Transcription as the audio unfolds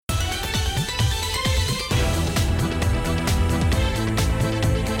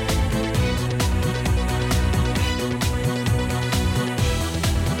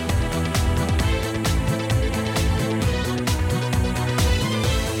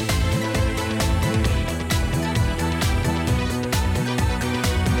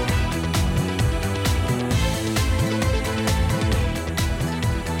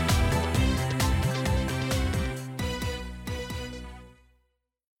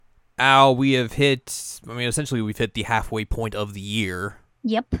we have hit, essentially we've hit the halfway point of the year.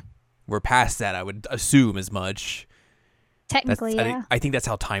 Yep. We're past that, I would assume as much. Technically, yeah. I think that's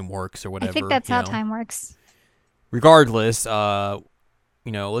how time works or whatever. I think that's how time works. Regardless,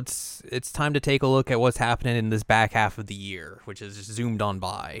 it's time to take a look at what's happening in this back half of the year, which is just zoomed on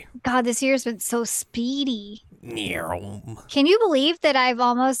by. God, this year's been so speedy. No. Can you believe that I've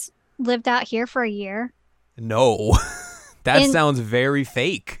almost lived out here for a year? No. That sounds very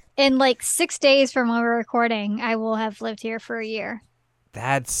fake. In like 6 days from when we're recording, I will have lived here for a year.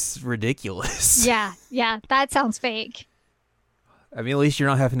 That's ridiculous. Yeah, that sounds fake. I mean, at least you're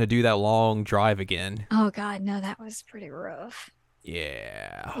not having to do that long drive again. Oh, God, no, that was pretty rough.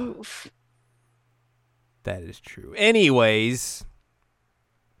 Yeah. Oof. That is true. Anyways,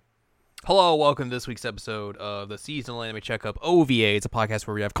 hello, welcome to this week's episode of the Seasonal Anime Checkup OVA. It's a podcast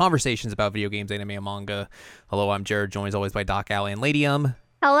where we have conversations about video games, anime, and manga. Hello, I'm Jared, joined as always by Doc, Allie, and Ladium.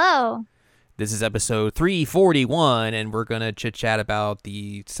 Hello. This is episode 341, and we're going to chit-chat about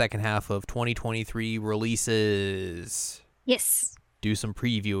the second half of 2023 releases. Yes. Do some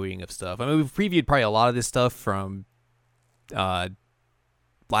previewing of stuff. I mean, we've previewed probably a lot of this stuff from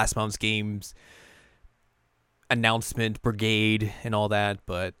last month's games announcement brigade and all that,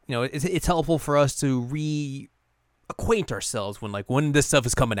 but it's helpful for us to reacquaint ourselves when this stuff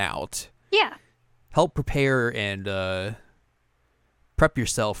is coming out. Yeah. Help prepare and prep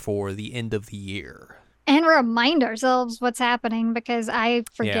yourself for the end of the year. And remind ourselves what's happening because I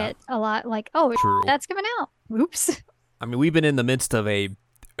forget a lot. Like, oh, True. That's coming out. Oops. I mean, we've been in the midst of a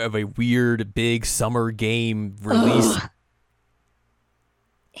weird big summer game release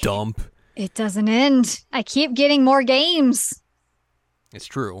dump. It doesn't end. I keep getting more games. It's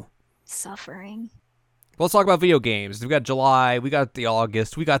true. Suffering. Well, let's talk about video games. We got July, we got the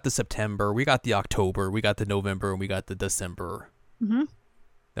August, we got the September, we got the October, we got the November, and we got the December. Mm-hmm.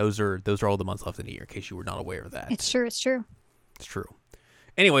 Those are all the months left in the year, in case you were not aware of that. It's true. It's true. It's true.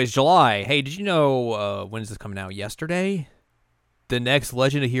 Anyways, July. Hey, did you know when is this coming out? Yesterday? The next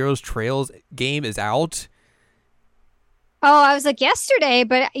Legend of Heroes Trails game is out. Oh, I was like yesterday,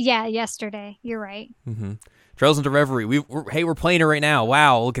 but yeah, yesterday. You're right. Mm-hmm. Trails into Reverie. We're playing it right now.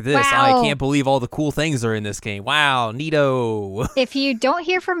 Wow, look at this. Wow. I can't believe all the cool things are in this game. Wow, neato. If you don't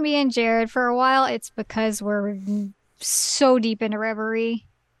hear from me and Jared for a while, it's because we're so deep into Reverie.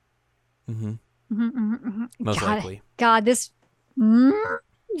 Mm-hmm. Mm-hmm, mm-hmm, mm-hmm. Most likely. God, this... I'm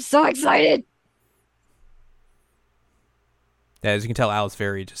so excited. Yeah, as you can tell, Al's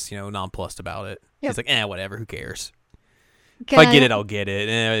very just, nonplussed about it. Yep. She's like, whatever, who cares? If I get it, I'll get it.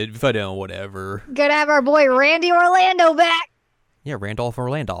 If I don't, whatever. Gonna have our boy Randy Orlando back. Yeah, Randolph or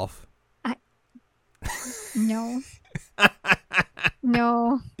Landolph. No.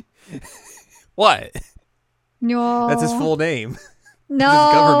 No. What? No. That's his full name. No.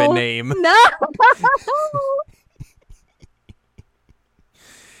 His government name. No.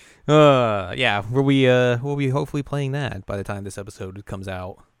 Yeah, we'll be hopefully playing that by the time this episode comes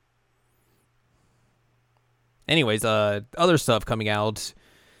out. Anyways, other stuff coming out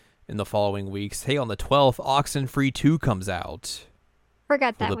in the following weeks. Hey, on the 12th, Oxenfree 2 comes out.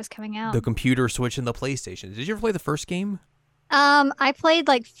 Forgot that was coming out. The computer Switch and the PlayStation. Did you ever play the first game? I played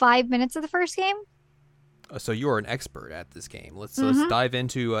like 5 minutes of the first game. So you are an expert at this game. Let's dive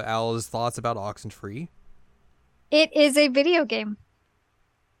into Al's thoughts about Oxenfree. It is a video game.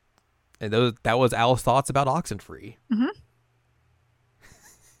 And that was Al's thoughts about Oxenfree. Mm-hmm.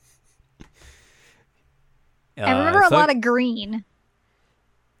 I remember a lot of green.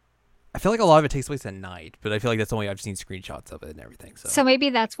 I feel like a lot of it takes place at night, but I feel like that's only I've seen screenshots of it and everything. So maybe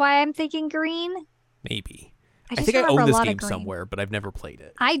that's why I'm thinking green. Maybe. I think I own this game somewhere, but I've never played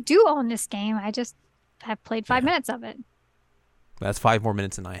it. I do own this game. I just have played 5 minutes of it. That's 5 more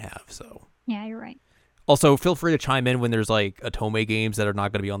minutes than I have. So yeah, you're right. Also, feel free to chime in when there's like Otome games that are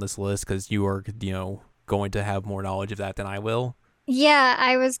not going to be on this list because you are, going to have more knowledge of that than I will. Yeah,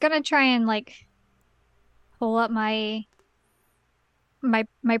 I was gonna try and pull up my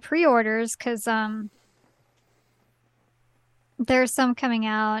pre-orders because there's some coming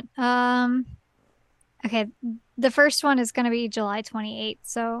out. Okay, the first one is gonna be July 28th,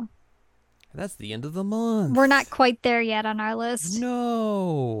 so that's the end of the month. We're not quite there yet on our list.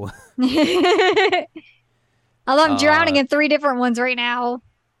 No. Although I'm drowning in 3 different ones right now.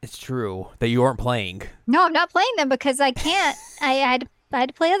 It's true that you aren't playing. No, I'm not playing them because I can't. I had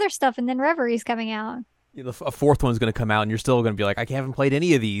to play other stuff, and then Reverie's coming out. A 4th one's going to come out, and you're still going to be like, I haven't played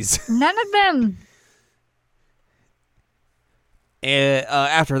any of these. None of them. And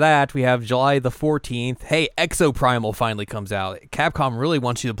after that, we have July the 14th. Hey, Exoprimal finally comes out. Capcom really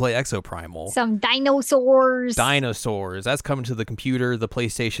wants you to play Exoprimal. Some dinosaurs. Dinosaurs. That's coming to the computer, the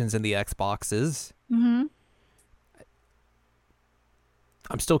PlayStations, and the Xboxes. Mm-hmm.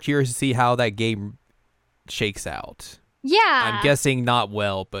 I'm still curious to see how that game shakes out. Yeah. I'm guessing not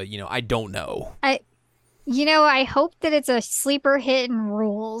well, but, I don't know. I hope that it's a sleeper hit and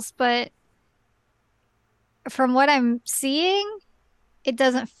rules, but from what I'm seeing, it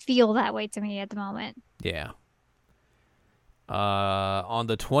doesn't feel that way to me at the moment. Yeah. On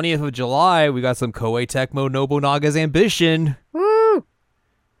the 20th of July, we got some Koei Tecmo Nobunaga's Ambition. Woo! If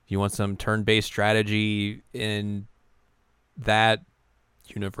you want some turn-based strategy in that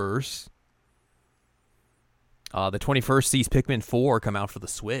universe. The 21st sees Pikmin 4 come out for the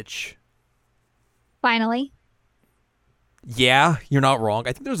Switch. Finally. Yeah, you're not wrong.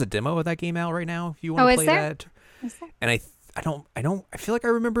 I think there's a demo of that game out right now if you want to play that. Is there? And I feel like I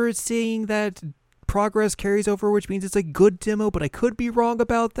remember seeing that progress carries over, which means it's a good demo, but I could be wrong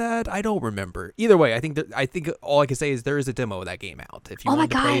about that. I don't remember. Either way, I think all I can say is there is a demo of that game out if you want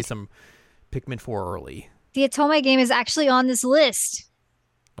to play some Pikmin 4 early. The Otome game is actually on this list.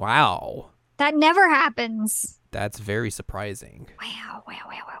 Wow. That never happens. That's very surprising. Wow.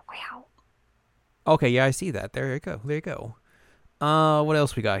 Okay, yeah, I see that. There you go. What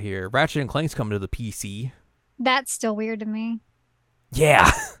else we got here? Ratchet and Clank's coming to the PC. That's still weird to me.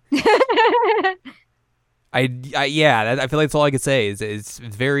 Yeah. I feel like that's all I could say is it's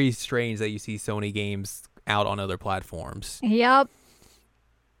very strange that you see Sony games out on other platforms. Yep.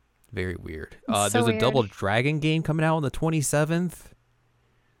 Very weird. It's There's so a Double weird. Dragon game coming out on the 27th.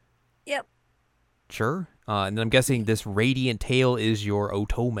 Yep. Sure. And then I'm guessing this Radiant Tale is your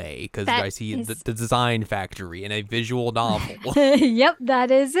Otome because I see the Design Factory in a visual novel. Yep,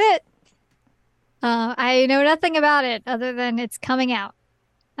 that is it. I know nothing about it other than it's coming out.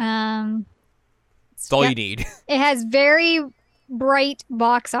 That's all you need. It has very bright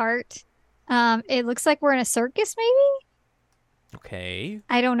box art. It looks like we're in a circus, maybe? Okay.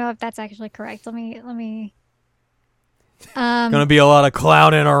 I don't know if that's actually correct. Let me. Gonna be a lot of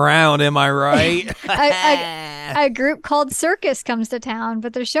clowning around, am I right? A group called Circus comes to town,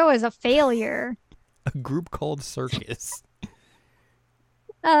 but their show is a failure. A group called Circus.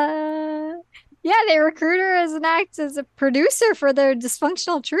 Yeah, they recruit her as a producer for their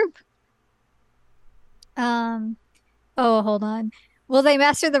dysfunctional troupe. Oh, hold on. Will they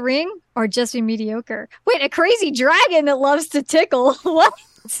master the ring or just be mediocre? Wait, a crazy dragon that loves to tickle. What?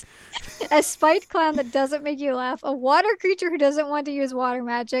 A spite clown that doesn't make you laugh, a water creature who doesn't want to use water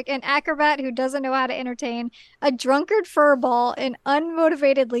magic, an acrobat who doesn't know how to entertain, a drunkard furball, an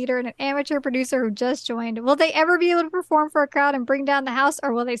unmotivated leader, and an amateur producer who just joined. Will they ever be able to perform for a crowd and bring down the house,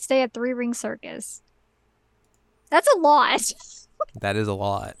 or will they stay at Three Ring Circus? That's a lot. That is a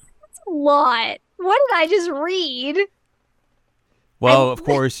lot. That's a lot. What did I just read? Well, of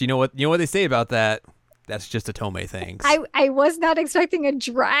course, you know what they say about that. That's just Otome things. I was not expecting a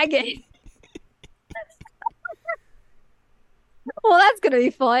dragon. Well, that's gonna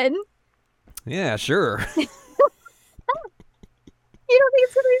be fun. Yeah, sure. You don't think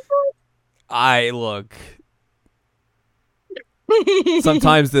it's Look. gonna be fun?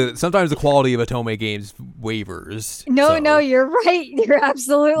 Sometimes the quality of Otome games wavers. No, you're right. You're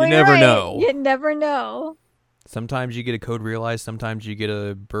absolutely right. You never know. You never know. Sometimes you get a Code Realize, sometimes you get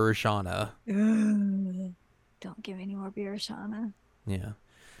a Burishana. Don't give me any more Burishana. Yeah.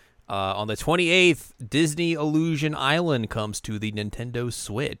 On the 28th, Disney Illusion Island comes to the Nintendo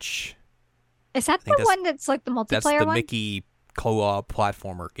Switch. Is that the one that's like the multiplayer That's the one? Mickey co-op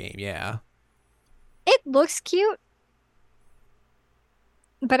platformer game, yeah. It looks cute.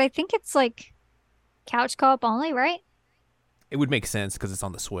 But I think it's like couch co-op only, right? It would make sense because it's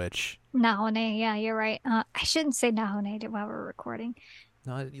on the Switch. Nahone, yeah, you're right. I shouldn't say Nahone while we're recording.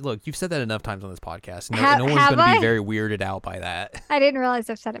 No, look, you've said that enough times on this podcast. No one's have going to I? be very weirded out by that. I didn't realize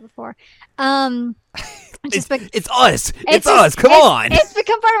I've said it before. It's us. It's us. Come on. It's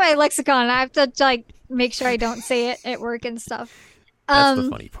become part of my lexicon. I have to like make sure I don't say it at work and stuff. That's the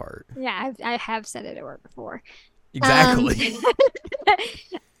funny part. Yeah, I have said it at work before. Exactly.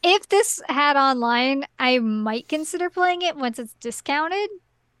 If this had online, I might consider playing it once it's discounted.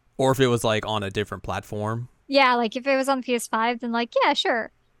 Or if it was like on a different platform. Yeah, like if it was on PS5, then like, yeah,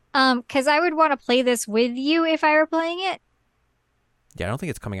 sure. Because I would want to play this with you if I were playing it. Yeah, I don't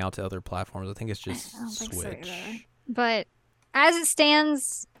think it's coming out to other platforms. I think it's just I don't think so Switch. either. But as it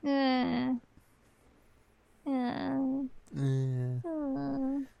stands,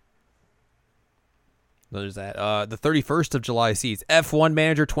 There's that. The 31st of July sees F1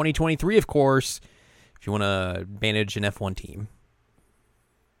 Manager 2023, of course, if you want to manage an F1 team.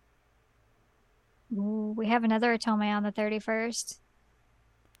 Ooh, we have another Otome on the 31st.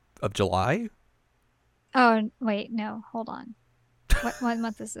 of July. Oh, wait, no, hold on. What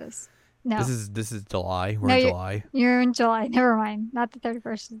month is this? No, This is July. We're no, in July. you're in July. Never mind. Not the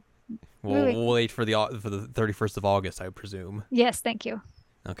 31st. We'll wait for the 31st of August, I presume. Yes, thank you.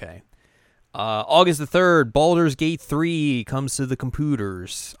 Okay. August the 3rd, Baldur's Gate 3 comes to the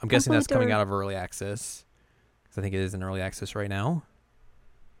computers. I'm guessing that's coming out of early access. Because I think it is in early access right now.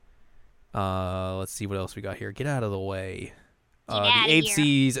 Let's see what else we got here. Get out of the way. The Eighth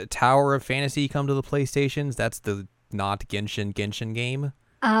Seas Tower of Fantasy come to the PlayStations. That's the not Genshin game.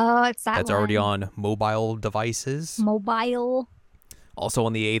 Oh, it's that That's one. already on mobile devices. Mobile. Also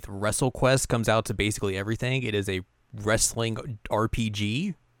on the 8th, WrestleQuest comes out to basically everything. It is a wrestling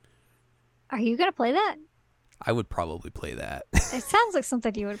RPG. Are you going to play that? I would probably play that. It sounds like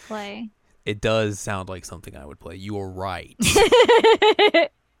something you would play. It does sound like something I would play. You are right.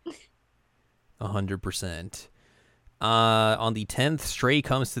 100%. On the 10th, Stray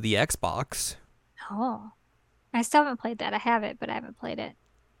comes to the Xbox. Oh. I still haven't played that. I have it, but I haven't played it.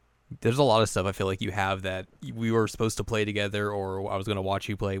 There's a lot of stuff I feel like you have that we were supposed to play together, or I was going to watch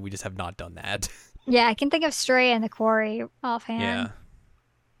you play. We just have not done that. Yeah, I can think of Stray and The Quarry offhand. Yeah.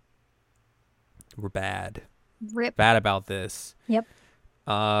 We're bad. Rip. Bad about this. Yep.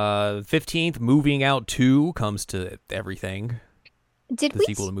 15th, Moving Out 2 comes to everything. Did the we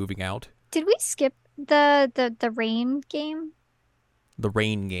sequel to Moving Out. Did we skip the Rain game? The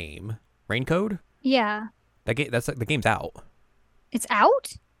Rain game. Rain Code? Yeah. The game's out. It's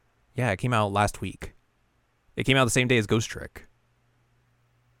out? Yeah, it came out last week. It came out the same day as Ghost Trick.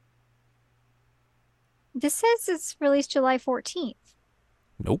 This says it's released July 14th.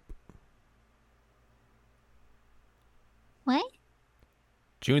 Nope. What?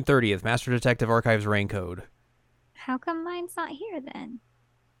 June 30th, Master Detective Archives Rain Code. How come mine's not here then?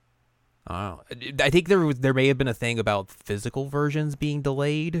 Oh, I think there may have been a thing about physical versions being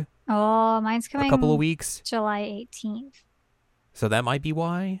delayed Oh, mine's coming a couple of weeks. July 18th. So that might be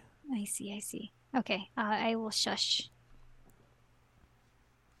why. I see. Okay, I will shush.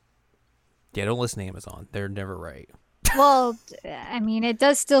 Yeah, don't listen to Amazon. They're never right. Well, I mean, it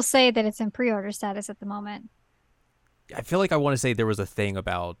does still say that it's in pre-order status at the moment. I feel like I want to say there was a thing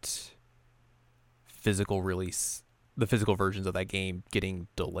about physical release, the physical versions of that game getting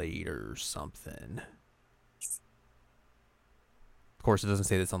delayed or something. Of course, it doesn't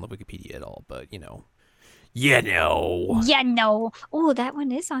say this on the Wikipedia at all, but you know. Yeah, no. Yeah, no. Oh, that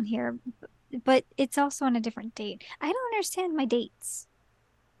one is on here, but it's also on a different date. I don't understand my dates.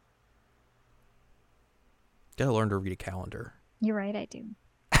 Gotta learn to read a calendar. You're right, I do.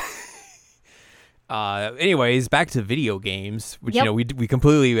 Anyways, back to video games, which Yep. you know we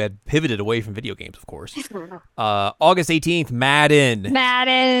completely had pivoted away from video games, of course. August 18th, Madden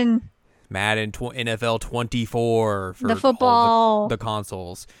NFL 24 for The football. all the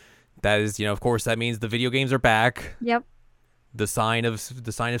consoles. That is, you know, of course, that means the video games are back. Yep. The sign of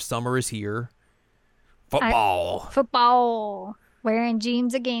summer is here. Football. Wearing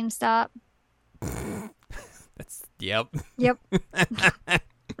jeans at GameStop. That's yep. Yep.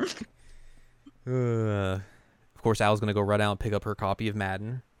 Of course, Al's gonna go run out and pick up her copy of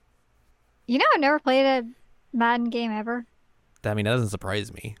Madden. You know, I've never played a Madden game ever. I mean, that doesn't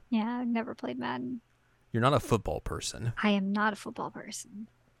surprise me. Yeah, I've never played Madden. You're not a football person. I am not a football person.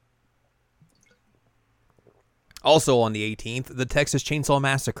 Also on the 18th, the Texas Chainsaw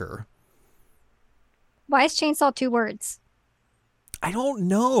Massacre. Why is chainsaw 2 words? I don't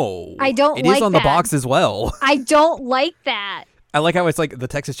know. I don't It like is on that. the box as well. I don't like that. I like how it's like the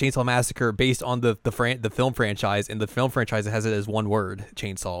Texas Chainsaw Massacre based on the film franchise, and the film franchise has it as one word,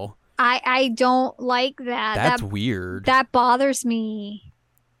 chainsaw. I don't like that. That's weird. That bothers me.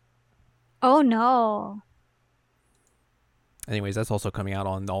 Oh no. Anyways, that's also coming out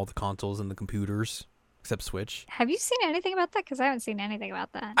on all the consoles and the computers, except Switch. Have you seen anything about that? Because I haven't seen anything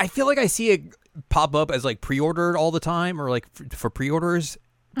about that. I feel like I see it pop up as like pre-ordered all the time, or like for pre-orders,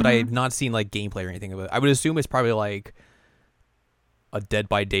 but I have not seen like gameplay or anything of it. I would assume it's probably like a Dead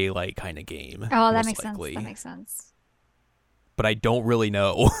by Daylight kind of game. Oh, that most makes likely. sense. That makes sense. But I don't really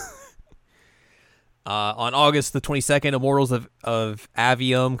know. On August the 22nd, Immortals of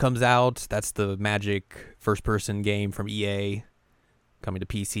Avium comes out. That's the Magic first-person game from EA, coming to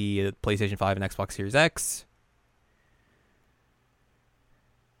PC, PlayStation 5, and Xbox Series X.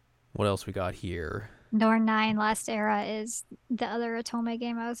 What else we got here? Norn 9 Last Era is the other Otome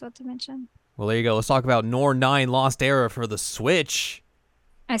game I was about to mention. Well, there you go. Let's talk about Norn 9 Lost Era for the Switch.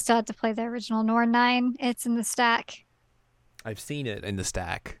 I still have to play the original Norn 9. It's in the stack. I've seen it in the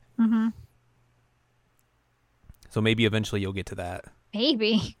stack. Mm-hmm. So maybe eventually you'll get to that.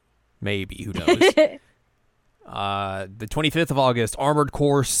 Maybe. Maybe, who knows? The 25th of August, Armored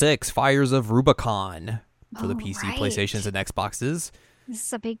Core 6: Fires of Rubicon for the PC, right. PlayStations, and Xboxes. This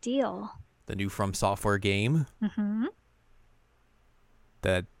is a big deal. The new From Software game Mm-hmm.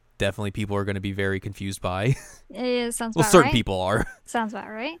 that definitely people are going to be very confused by. It sounds Well, about certain right. people are. Sounds about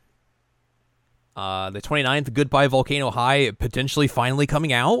right. The 29th, Goodbye Volcano High, potentially finally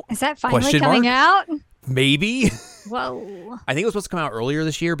coming out. Is that finally Question coming out? Maybe. Whoa. I think it was supposed to come out earlier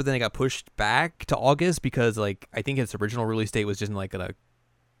this year, but then it got pushed back to August because, like, I think its original release date was just in, like, a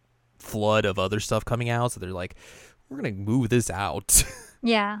flood of other stuff coming out. So they're like, we're going to move this out.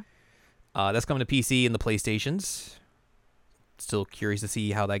 Yeah. That's coming to PC and the PlayStations. Still curious to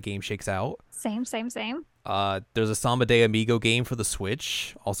see how that game shakes out. Same. There's a Samba de Amigo game for the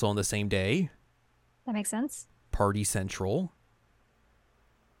Switch, also on the same day. That makes sense. Party Central.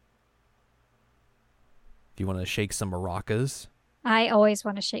 If you want to shake some maracas. I always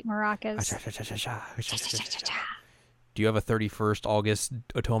want to shake maracas. Do you have a 31st August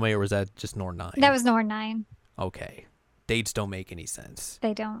Otome, or was that just Nor 9? That was Nor 9. Okay. Dates don't make any sense.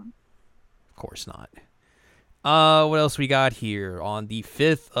 They don't. Of course not. What else we got here? On the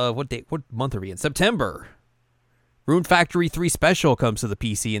 5th of what month are we in? September. Rune Factory 3 Special comes to the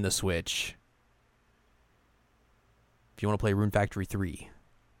PC and the Switch. If you want to play Rune Factory 3.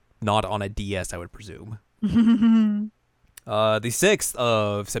 Not on a DS, I would presume. The 6th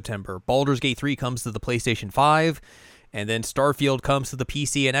of September, Baldur's Gate 3 comes to the PlayStation 5, and then Starfield comes to the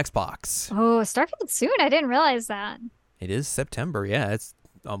PC and Xbox. Oh, Starfield soon. I didn't realize that. It is September, yeah. It's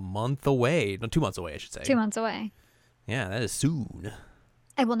a month away. No, 2 months away, I should say. 2 months away. Yeah, that is soon.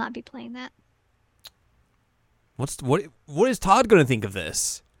 I will not be playing that. What is Todd going to think of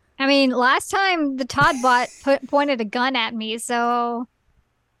this? I mean, last time the Todd bot pointed a gun at me, so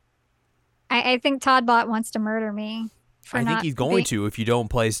I think Todd bot wants to murder me. I think he's going to if you don't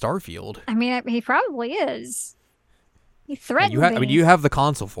play Starfield. I mean, he probably is. He threatened me. I mean, you have the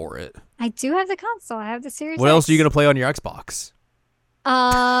console for it. I do have the console. I have the Series What X. else are you going to play on your Xbox?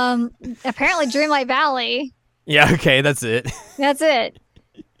 Apparently Dreamlight Valley. Yeah, okay, that's it. That's it.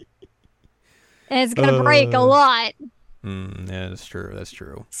 And it's gonna break a lot. Yeah, that's true. That's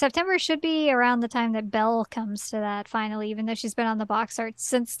true. September should be around the time that Belle comes to that finally, even though she's been on the box art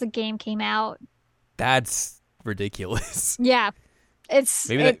since the game came out. That's ridiculous. Yeah.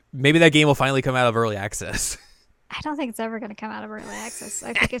 Maybe that game will finally come out of early access. I don't think it's ever going to come out of early access.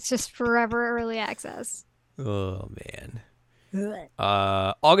 I think it's just forever early access. Oh, man.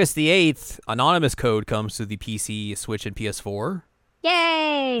 August the 8th, Anonymous Code comes to the PC, Switch, and PS4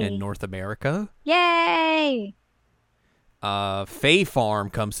 Yay! in North America. Yay! Fae Farm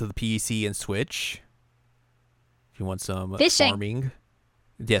comes to the PC and Switch. If you want some Fishing. farming.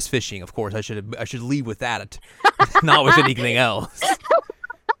 Yes, fishing, of course. I should lead with that, not with anything else.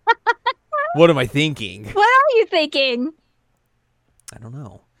 What am I thinking? What are you thinking? I don't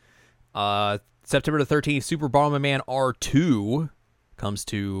know. September the 13th, Super Bomberman R2 comes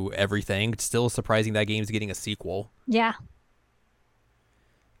to everything. It's still surprising that game's getting a sequel. Yeah.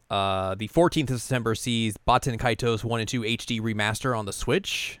 The 14th of September sees Baten Kaitos 1 and 2 HD remaster on the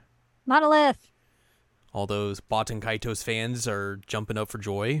Switch. Monolith. All those Baten Kaitos fans are jumping up for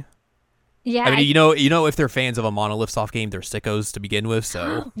joy. Yeah. I mean, you know, if they're fans of a Monolith Soft game, they're sickos to begin with,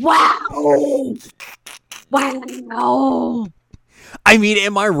 so. Wow! Wow! I mean,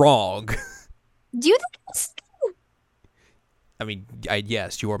 am I wrong? Do you think it's... I mean,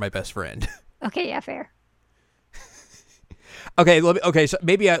 yes, you are my best friend. Okay, yeah, fair. Okay, so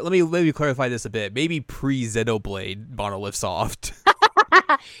maybe let me clarify this a bit. Maybe pre-Xenoblade Monolith Soft.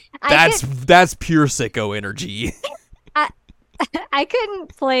 That's pure sicko energy. I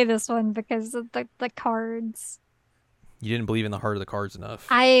couldn't play this one because of the cards. You didn't believe in the heart of the cards enough.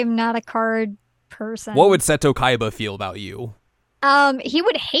 I am not a card person. What would Seto Kaiba feel about you? He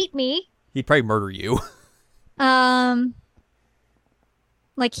would hate me. He'd probably murder you.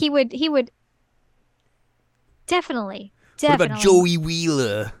 Like he would definitely. What about Joey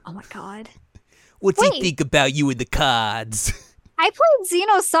Wheeler? Oh my god. What's he think about you and the cards? I played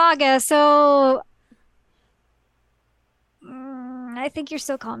Xenosaga, so I think you're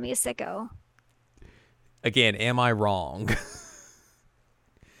still calling me a sicko. Again, am I wrong?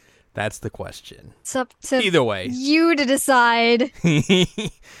 That's the question. It's up to either way, you to decide.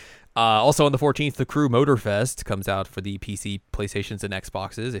 Also on the 14th, The Crew Motorfest comes out for the PC, PlayStations, and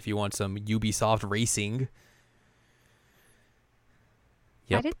Xboxes. If you want some Ubisoft racing.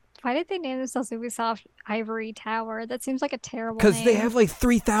 Yep. Why did they name themselves Ubisoft Ivory Tower? That seems like a terrible name. Because they have like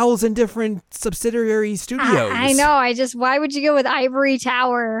 3,000 different subsidiary studios. I know. Why would you go with Ivory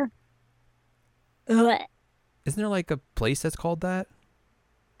Tower? Ugh. Isn't there like a place that's called that?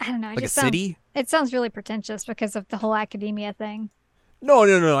 I don't know. It Like a just sounds, city? it sounds really pretentious because of the whole academia thing. No.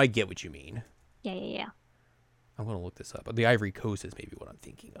 I get what you mean. Yeah. I'm gonna look this up. The Ivory Coast is maybe what I'm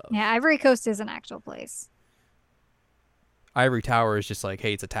thinking of. Yeah, Ivory Coast is an actual place. Ivory Tower is just like,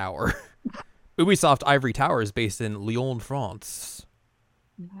 hey, it's a tower. Ubisoft Ivory Tower is based in Lyon, France.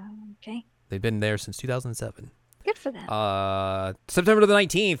 Okay. They've been there since 2007. Good for them. September the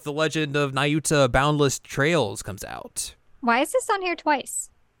 19th, The Legend of Nayuta Boundless Trails comes out. Why is this on here twice?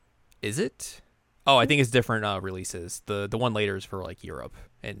 Is it? Oh, I think it's different releases. The one later is for like Europe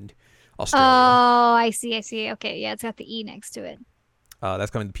and Australia. Oh, I see. Okay, yeah, it's got the E next to it.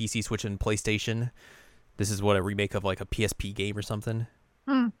 That's coming to PC, Switch, and PlayStation. This is what a remake of like a PSP game or something.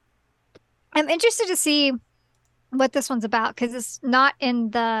 I'm interested to see what this one's about because it's not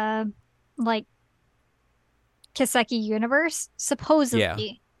in the like Kiseki universe,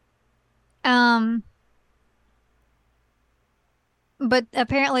 supposedly. But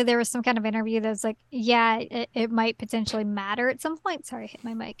apparently there was some kind of interview that's like, yeah, it might potentially matter at some point. Sorry, I hit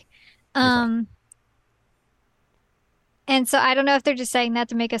my mic. And so I don't know if they're just saying that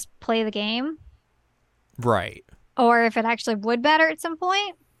to make us play the game, Right. or if it actually would matter at some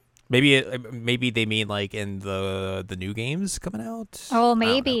point. Maybe they mean like in the new games coming out. Oh,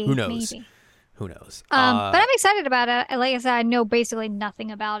 maybe. Who knows? Maybe. Who knows? But I'm excited about it. Like I said, I know basically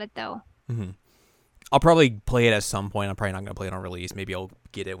nothing about it though. Mm-hmm. I'll probably play it at some point. I'm probably not going to play it on release. Maybe I'll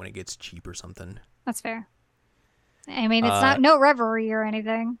get it when it gets cheap or something. That's fair. I mean, it's not no Reverie or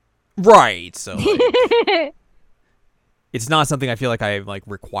anything. Right. So like, it's not something I feel like I'm like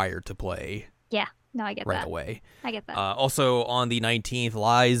required to play. Yeah. No, I get right that. away. I get that. Also on the 19th,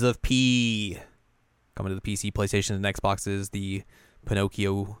 Lies of P. Coming to the PC, PlayStation, and Xboxes, the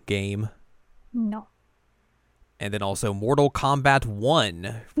Pinocchio game. No. And then also Mortal Kombat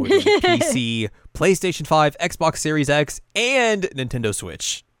 1 for the PC, PlayStation 5, Xbox Series X, and Nintendo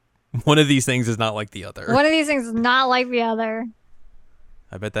Switch. One of these things is not like the other. One of these things is not like the other.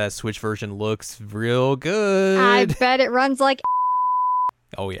 I bet that Switch version looks real good. I bet it runs like...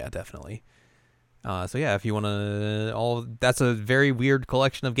 Oh, yeah, definitely. So, yeah, if you want to... That's a very weird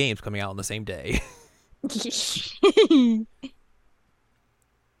collection of games coming out on the same day.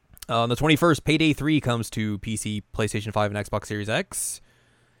 On the 21st, Payday 3 comes to PC, PlayStation 5, and Xbox Series X.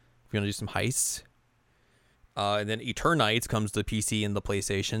 If you want to do some heists. And then Eternights comes to PC and the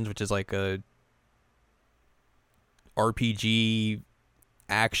PlayStations, which is like a RPG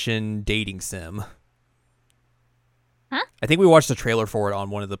action dating sim. Huh? I think we watched the trailer for it on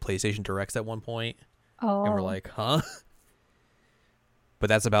one of the PlayStation Directs at one point. Oh. And we're like, huh? But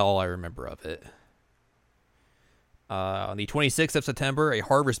that's about all I remember of it. On the 26th of September, a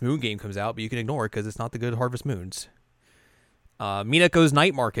Harvest Moon game comes out, but you can ignore it because it's not the good Harvest Moons. Minako's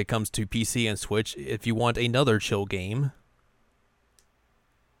Night Market comes to PC and Switch if you want another chill game.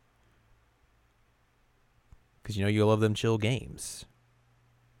 Because you know you love them chill games.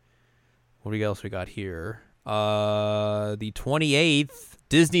 What else we got here? The 28th,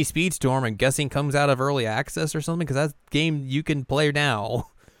 Disney Speedstorm, I'm guessing comes out of early access or something because that's a game you can play now.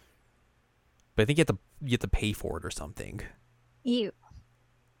 But I think you have to pay for it or something. Ew.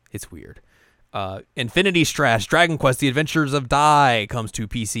 It's weird. Infinity Strash, Dragon Quest: The Adventures of Dai comes to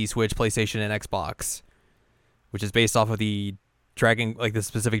PC, Switch, PlayStation, and Xbox, which is based off of the the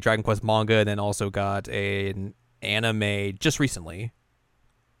specific Dragon Quest manga, and then also got an anime just recently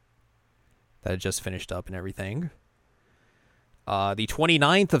that had just finished up and everything. The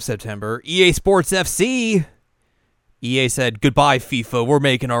 29th of September, EA Sports FC. EA said, goodbye, FIFA. We're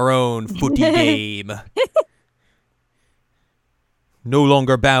making our own footy game. No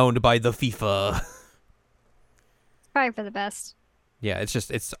longer bound by the FIFA. Probably for the best. Yeah, it's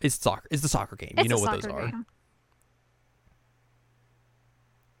soccer. It's the soccer game. It's you know a what those soccer are. game.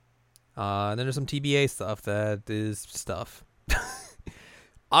 And then there's some TBA stuff that is stuff.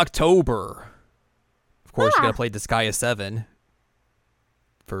 October. Of course, you're going to play Disgaea 7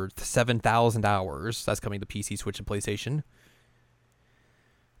 for 7,000 hours. That's coming to PC, Switch, and PlayStation.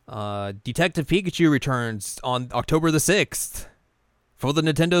 Detective Pikachu returns on October the 6th for the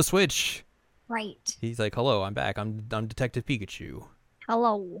Nintendo Switch. Right. He's like, hello, I'm back. I'm Detective Pikachu.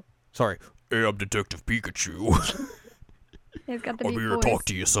 Hello. Sorry. Hey, I'm Detective Pikachu. He's got the I'm deep here voice. to talk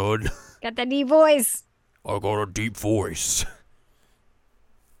to you, son. Got that deep voice. I got a deep voice.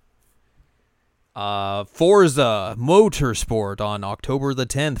 Forza Motorsport on October the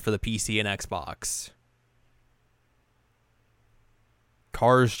 10th for the PC and Xbox.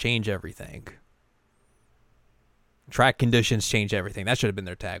 Cars change everything. Track conditions change everything. That should have been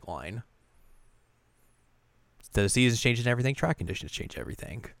their tagline. Instead of seasons changing everything, track conditions change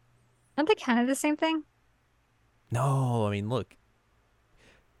everything. Aren't they kind of the same thing? No, I mean, look.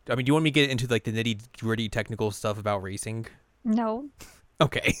 I mean, do you want me to get into like the nitty gritty technical stuff about racing? No.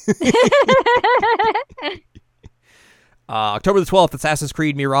 Okay. October the 12th, Assassin's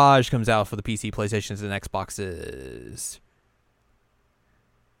Creed Mirage comes out for the PC, PlayStations, and Xboxes.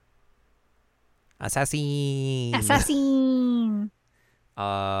 Assassin.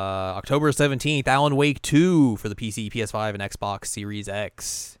 October 17th, Alan Wake 2 for the PC, PS5, and Xbox Series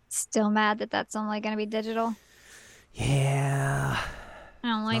X. Still mad that that's only going to be digital. Yeah. I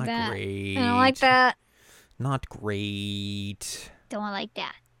don't like that. Great. I don't like that. Not great. Don't like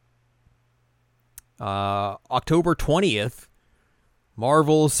that. October 20th,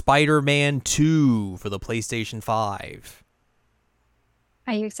 Marvel Spider-Man 2 for the PlayStation 5.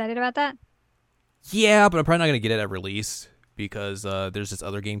 Are you excited about that? Yeah, but I'm probably not going to get it at release because there's this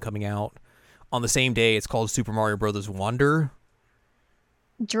other game coming out on the same day. It's called Super Mario Bros. Wonder.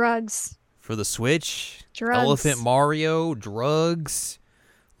 Drugs. For the Switch. Drugs. Elephant Mario. Drugs.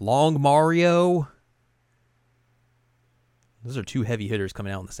 Long Mario. Those are two heavy hitters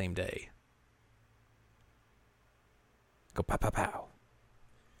coming out on the same day. Go pow pow pow.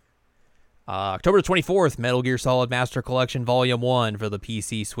 October 24th, Metal Gear Solid Master Collection Volume 1 for the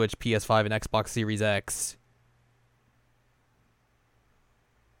PC, Switch, PS5, and Xbox Series X.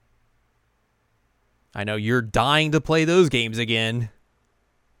 I know you're dying to play those games again.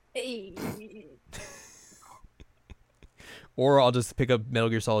 Or I'll just pick up Metal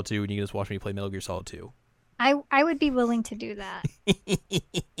Gear Solid 2 and you can just watch me play Metal Gear Solid 2. I would be willing to do that.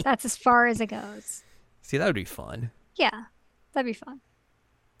 That's as far as it goes. See, that would be fun. Yeah, that'd be fun.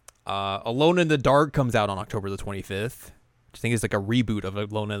 Alone in the Dark comes out on October the 25th. Which I think is like a reboot of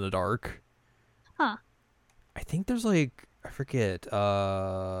Alone in the Dark. Huh. I think there's like, I forget,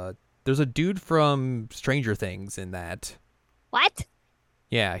 there's a dude from Stranger Things in that. What?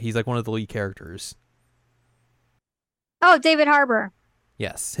 Yeah, he's like one of the lead characters. Oh, David Harbour.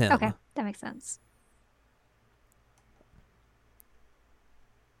 Yes, him. Okay, that makes sense.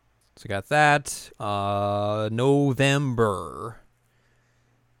 So we got that. November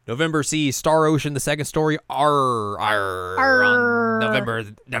sees Star Ocean, the second story, on November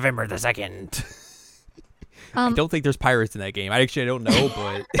the 2nd. I don't think there's pirates in that game. I don't know,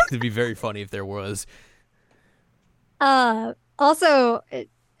 but it'd be very funny if there was. Also,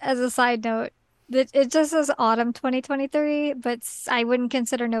 as a side note, it just says autumn 2023, but I wouldn't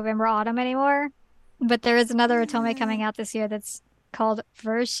consider November autumn anymore. But there is another Otome coming out this year that's called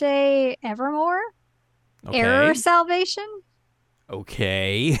Verse Evermore. Okay. Error Salvation.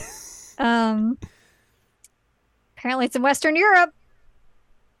 Okay. Apparently it's in Western Europe.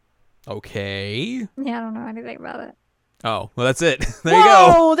 Okay. Yeah, I don't know anything about it. Oh, well, that's it. There you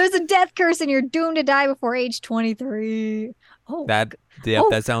go. Oh, there's a death curse and you're doomed to die before age 23. Oh. That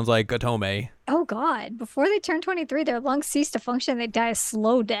sounds like Otome. Oh, God. Before they turn 23, their lungs cease to function and they die a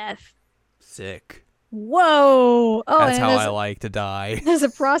slow death. Sick. Whoa. Oh, that's how I like to die. There's a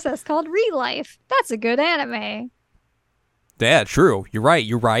process called relife. That's a good anime. Yeah, true. You're right.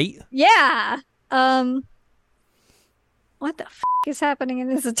 Yeah. What the is happening in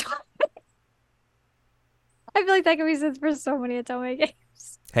this Otome? I feel like that could be said for so many Otome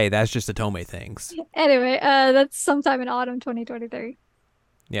games. Hey, that's just Otome things. Anyway, that's sometime in autumn 2023.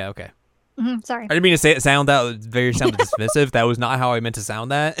 Yeah, okay. Sorry. I didn't mean to sound dismissive. That was not how I meant to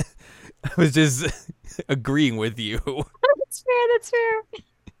sound that. I was just agreeing with you. That's fair.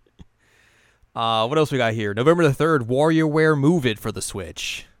 What else we got here? November the 3rd, WarioWare Move It for the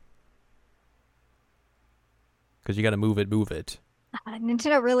Switch. Because you got to move it.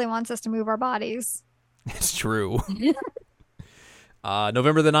 Nintendo really wants us to move our bodies. It's true.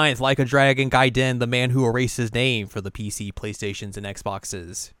 November the 9th, Like a Dragon Gaiden, The Man Who Erased His Name for the PC, PlayStations, and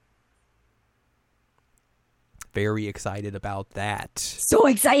Xboxes. Very excited about that. So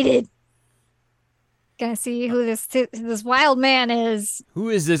excited. Gonna see who this wild man is. Who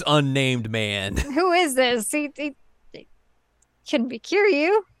is this unnamed man? Who is this? He couldn't be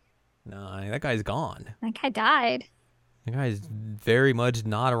Kiryu. No, that guy's gone. That guy died. That guy's very much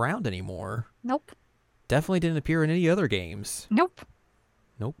not around anymore. Nope. Definitely didn't appear in any other games. Nope.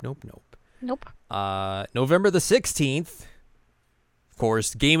 November the 16th. Of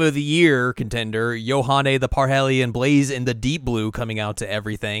course, Game of the Year contender, Yohane the Parhelion Blaze in the Deep Blue coming out to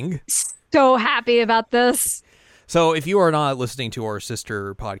everything. So happy about this. So if you are not listening to our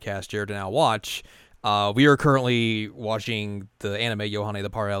sister podcast, Jared and Now Watch, we are currently watching the anime Yohane the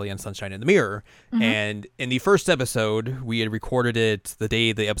Parhelion Sunshine in the Mirror. Mm-hmm. And in the first episode, we had recorded it the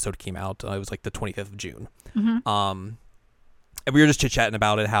day the episode came out. It was like the 25th of June. Mm-hmm. And we were just chit-chatting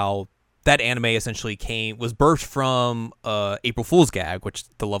about it, how that anime essentially was birthed from April Fool's Gag, which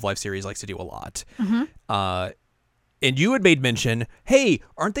the Love Life series likes to do a lot. Mm-hmm. And you had made mention, hey,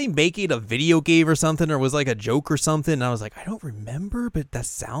 aren't they making a video game or something, or was like a joke or something? And I was like, I don't remember, but that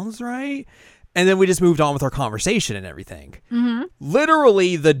sounds right. And then we just moved on with our conversation and everything. Mm-hmm.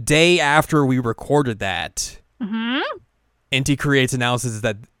 Literally the day after we recorded that, Mm-hmm. Inti Creates announces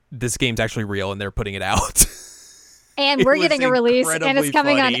that this game's actually real and they're putting it out. And we're getting a release, and it's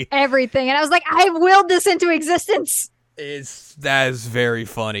coming on everything. And I was like, I willed this into existence. That is very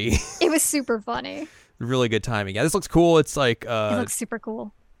funny. It was super funny. Really good timing. Yeah, this looks cool. It's like It looks super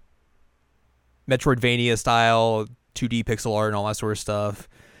cool. Metroidvania style, 2D pixel art and all that sort of stuff.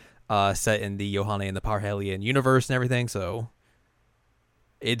 Set in the Yohane and the Parhelion universe and everything. So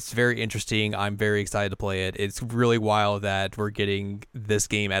it's very interesting. I'm very excited to play it. It's really wild that we're getting this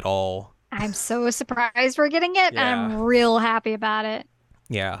game at all. I'm so surprised we're getting it. Yeah. I'm real happy about it.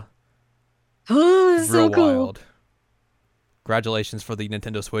 Yeah. Oh, so Real cool. wild. Congratulations for the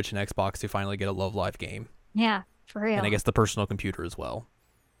Nintendo Switch and Xbox to finally get a Love Live game. Yeah, for real. And I guess the personal computer as well.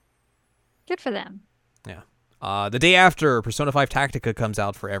 Good for them. Yeah. The day after, Persona 5 Tactica comes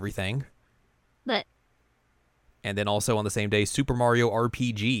out for everything. But And then also on the same day, Super Mario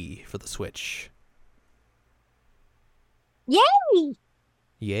RPG for the Switch. yay!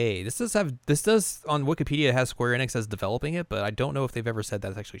 Yay. This does on Wikipedia, it has Square Enix as developing it, but I don't know if they've ever said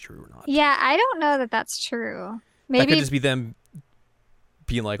that's actually true or not. Yeah, I don't know that that's true. That could Maybe. just be them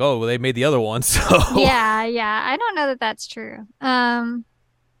being like, oh, well, they made the other one, so. Yeah. I don't know that that's true. But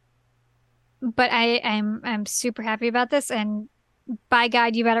I'm super happy about this, and by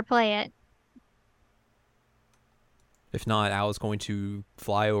God, you better play it. If not, Al is going to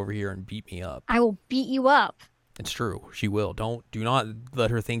fly over here and beat me up. I will beat you up. It's true. She will. Do not let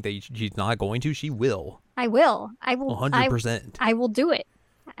her think that she's not going to. She will. I will. 100%. I will do it.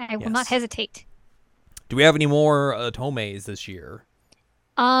 I will not Yes. hesitate. Do we have any more Tomes this year?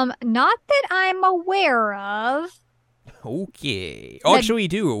 Not that I'm aware of. Okay. Oh, actually, we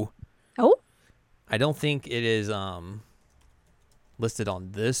do. Oh, I don't think it is listed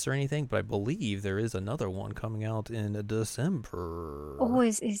on this or anything, but I believe there is another one coming out in December.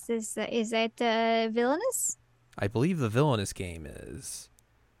 is that Villainous? I believe the Villainous game is.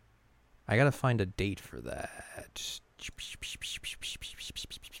 I gotta find a date for that.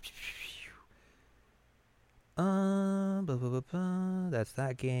 That's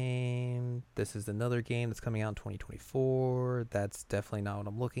that game. This is another game that's coming out in 2024. That's definitely not what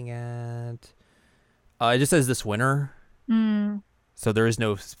I'm looking at. It just says this winter. So there is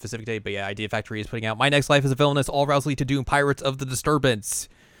no specific date, but yeah, Idea Factory is putting out My Next Life is a Villainous, All Routes Lead to Doom, Pirates of the Disturbance,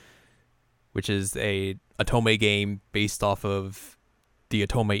 which is a Otome game based off of the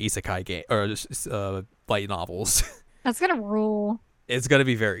Otome Isekai game, or light novels. That's gonna rule. It's going to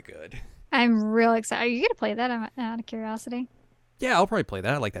be very good. I'm real excited. Are you gonna play that out of curiosity? Yeah, I'll probably play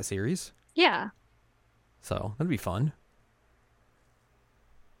that. I like that series. Yeah. So that'd be fun.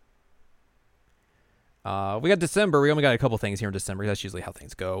 We got December. We only got a couple things here in December. That's usually how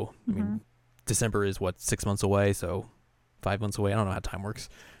things go. I mean, December is 6 months away, so 5 months away. I don't know how time works.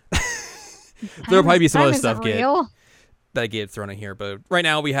 There'll probably be some other stuff that get thrown in here, but right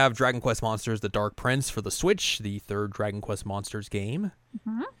now we have Dragon Quest Monsters: The Dark Prince for the Switch, the third Dragon Quest Monsters game,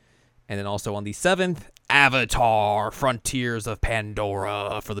 and then also on the 7th, Avatar: Frontiers of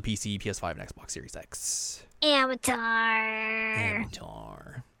Pandora for the PC, PS5, and Xbox Series X. Avatar.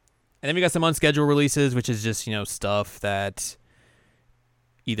 And then we got some unscheduled releases, which is just, stuff that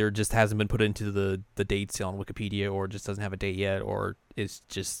either just hasn't been put into the dates on Wikipedia, or just doesn't have a date yet, or is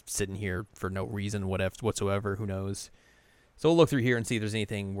just sitting here for no reason whatsoever. Who knows? So we'll look through here and see if there's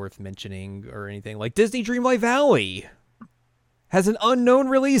anything worth mentioning or anything. Like Disney Dreamlight Valley has an unknown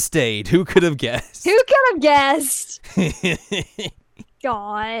release date. Who could have guessed? Who could have guessed?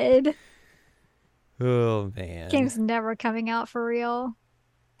 God. Oh, man. Game's never coming out for real.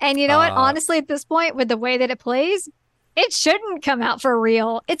 And you know what? Honestly, at this point, with the way that it plays, it shouldn't come out for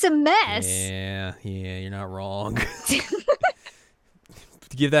real. It's a mess. Yeah, you're not wrong.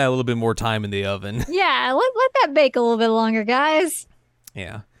 Give that a little bit more time in the oven. Yeah, let that bake a little bit longer, guys.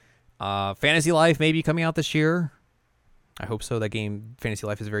 Yeah. Fantasy Life may be coming out this year. I hope so. That game, Fantasy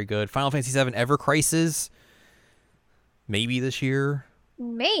Life, is very good. Final Fantasy VII Ever Crisis, maybe this year.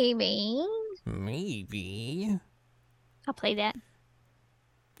 Maybe. I'll play that.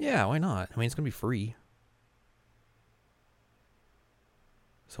 Yeah, why not? I mean, it's going to be free.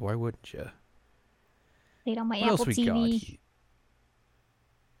 So why wouldn't you? Play it on my What Apple else we TV. got?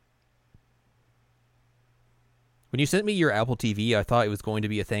 When you sent me your Apple TV, I thought it was going to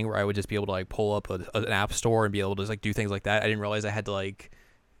be a thing where I would just be able to pull up an app store and be able to do things like that. I didn't realize I had to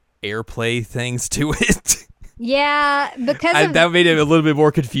AirPlay things to it. Yeah, That made it a little bit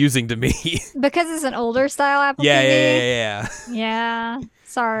more confusing to me. because it's an older style Apple Yeah, TV. yeah. Yeah,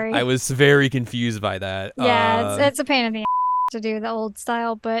 sorry. I was very confused by that. Yeah, it's a pain in the to do the old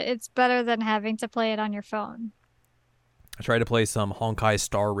style, but it's better than having to play it on your phone. I tried to play some Honkai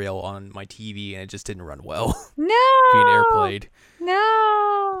Star Rail on my TV, and it just didn't run well. No, Being airplayed.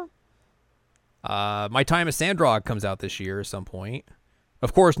 no. My Time as Sandrock comes out this year at some point.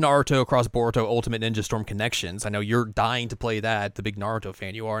 Of course, Naruto Cross Boruto Ultimate Ninja Storm Connections. I know you're dying to play that, the big Naruto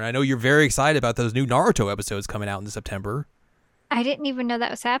fan you are, and I know you're very excited about those new Naruto episodes coming out in September. I didn't even know that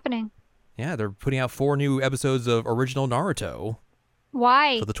was happening. Yeah, they're putting out 4 new episodes of original Naruto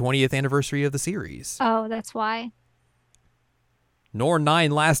Why? for the 20th anniversary of the series. Oh, that's why. Nor 9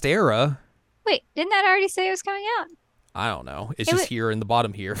 Last Era. Wait, didn't that already say it was coming out? I don't know. It's It just was- here in the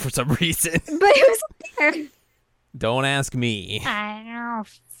bottom here for some reason. But it was there. Don't ask me. I know.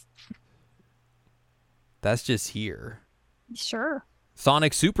 That's just here. Sure.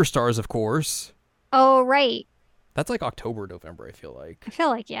 Sonic Superstars, of course. Oh, right. That's like October, November, I feel like. I feel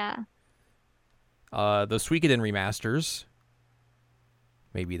like, yeah. The Suikoden remasters.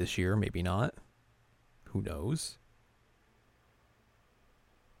 Maybe this year, maybe not. Who knows?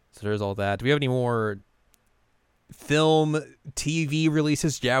 So there's all that. Do we have any more film, TV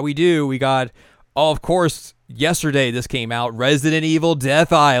releases? Yeah, we do. We got, oh, of course, yesterday this came out. Resident Evil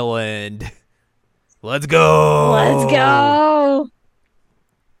Death Island. Let's go. Let's go.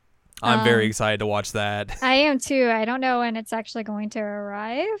 I'm very excited to watch that. I am too. I don't know when it's actually going to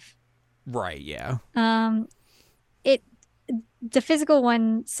arrive. Right, yeah. The physical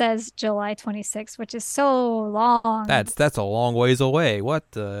one says July 26th, which is so long. That's a long ways away.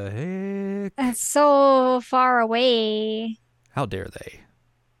 What the heck? That's so far away. How dare they?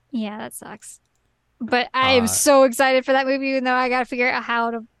 Yeah, that sucks. But I am so excited for that movie, even though I got to figure out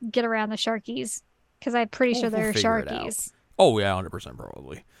how to get around the Sharkies. Because I'm pretty sure We'll they're figure it Sharkies. Oh, yeah, 100%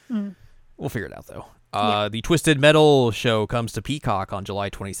 probably. Mm. We'll figure it out, though. Yeah. The Twisted Metal show comes to Peacock on July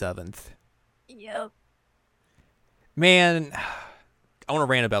 27th. Yep. Man, I want to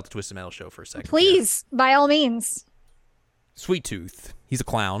rant about the Twisted Metal show for a second. Please, by all means. Sweet Tooth. He's a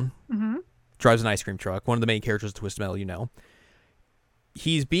clown. Mm-hmm. Drives an ice cream truck. One of the main characters of Twisted Metal, you know.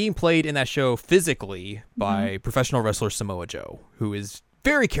 He's being played in that show physically by professional wrestler Samoa Joe, who is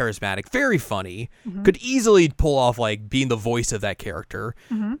very charismatic, very funny, could easily pull off like being the voice of that character.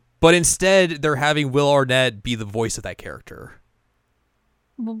 Mm-hmm. But instead, they're having Will Arnett be the voice of that character.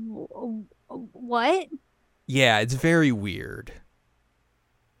 What? Yeah, it's very weird.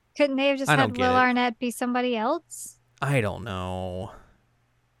 Couldn't they have just I don't had get Will it. Arnett be somebody else? I don't know.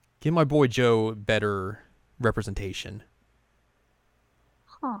 Give my boy Joe better representation.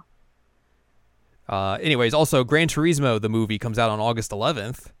 Huh. Anyways, also Gran Turismo, the movie, comes out on August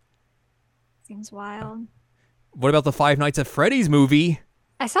 11th. Seems wild. What about the Five Nights at Freddy's movie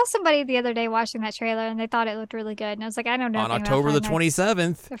I saw somebody the other day watching that trailer and they thought it looked really good. And I was like, I know nothing on October the about Five Nights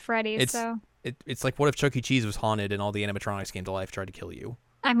 27th? at Freddy's, so It's like, what if Chuck E. Cheese was haunted and all the animatronics came to life, tried to kill you?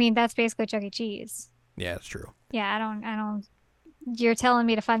 I mean that's basically Chuck E. Cheese. Yeah, that's true. Yeah, I don't you're telling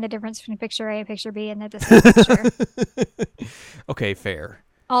me to find the difference between picture A and picture B and they're the same picture. Okay, fair.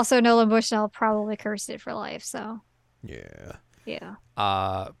 Also, Nolan Bushnell probably cursed it for life, so Yeah. yeah.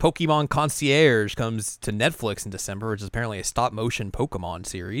 Pokemon Concierge comes to Netflix in December, which is apparently a stop-motion Pokemon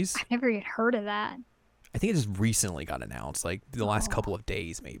series. I've never even heard of that. I think it just recently got announced, like the last couple of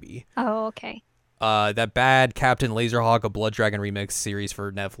days, maybe. Oh, okay. That bad Captain Laserhawk, a Blood Dragon remix series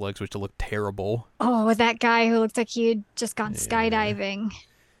for Netflix, which looked terrible. Oh, with that guy who looks like he had just gone skydiving.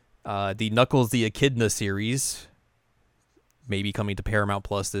 The Knuckles the Echidna series, maybe coming to Paramount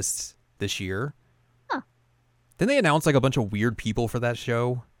Plus this year. Huh. Didn't they announce like a bunch of weird people for that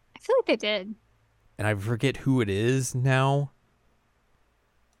show? I feel like they did. And I forget who it is now.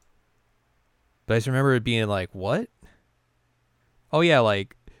 But I just remember it being like, what? Oh yeah,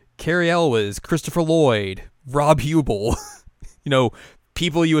 like Carrie Elwes, Christopher Lloyd, Rob Hubel.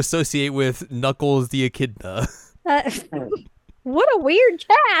 People you associate with Knuckles the Echidna. What a weird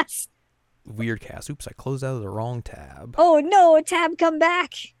cast. Weird cast. Oops, I closed out of the wrong tab. Oh no, a tab come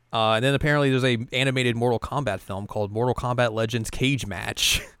back. And then apparently there's a animated Mortal Kombat film called Mortal Kombat Legends Cage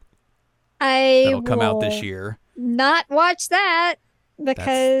Match that'll come out this year. Not watch that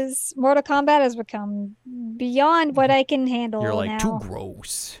because Mortal Kombat has become beyond what I can handle. You're like, now. too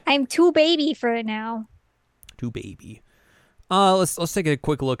gross. I'm too baby for it now. Too baby. Let's take a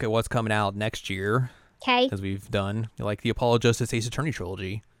quick look at what's coming out next year, Okay. as we've done. Like the Apollo Justice Ace Attorney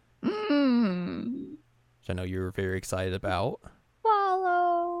trilogy, which I know you're very excited about.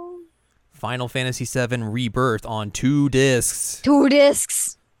 Follow. Final Fantasy VII Rebirth on 2 discs. 2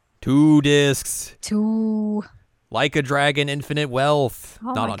 discs. 2 discs. 2. Like a Dragon, Infinite Wealth.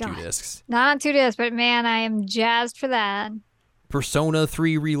 Oh Not my on God. 2 discs. Not on 2 discs, but man, I am jazzed for that. Persona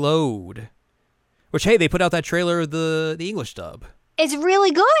 3 Reload. Which, hey, they put out that trailer of the English dub. It's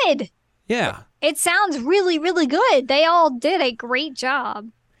really good. Yeah. It sounds really, really good. They all did a great job.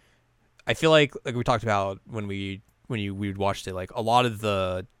 I feel like we talked about when we watched it, like a lot of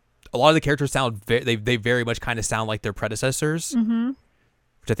the characters sound they very much kind of sound like their predecessors,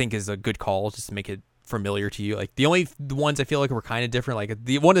 which I think is a good call just to make it familiar to you. Like the ones I feel like were kind of different, like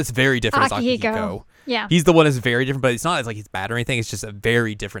the one that's very different is Akihiko. Yeah, he's the one that's very different, but it's not like he's bad or anything. It's just a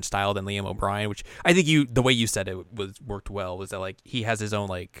very different style than Liam O'Brien, which I think the way you said it worked well. Was that like he has his own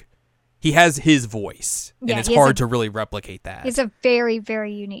he has his voice, and it's hard to really replicate that. It's a very,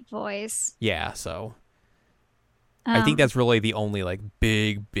 very unique voice. Yeah, so I think that's really the only like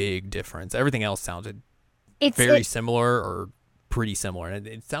big difference. Everything else sounded very similar or pretty similar, and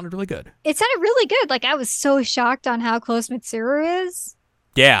it sounded really good. It sounded really good. Like I was so shocked on how close Mitsuru is.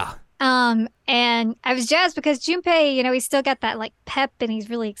 Yeah. And I was jazzed because Junpei, he's still got that like pep and he's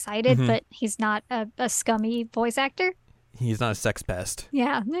really excited, but he's not a scummy voice actor. He's not a sex pest.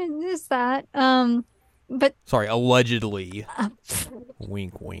 Yeah, there's that. But sorry, allegedly.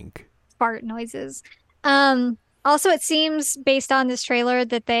 Wink, wink. Fart noises. Also, it seems based on this trailer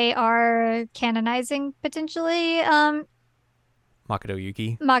that they are canonizing potentially Makoto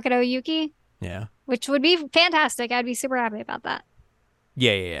Yuki. Makoto Yuki. Yeah. Which would be fantastic. I'd be super happy about that.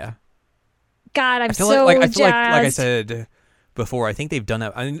 Yeah. God, I'm so jazzed. Like I said before, I think they've done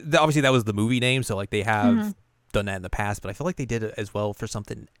that. I mean, obviously that was the movie name, so like they have done that in the past, but I feel like they did it as well for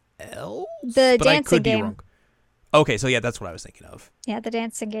something else. The dancing game. Wrong. Okay, so yeah, that's what I was thinking of. Yeah, the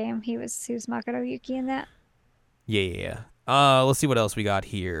dancing game. He was Makoto Yuki in that. Yeah. Let's see what else we got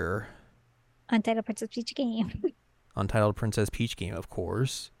here. Untitled Princess Peach game. Untitled Princess Peach game, of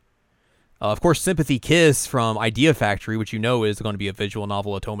course. Of course, Sympathy Kiss from Idea Factory, which is going to be a visual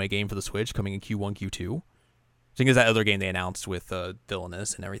novel Otome game for the Switch coming in Q1, Q2. I think it's that other game they announced with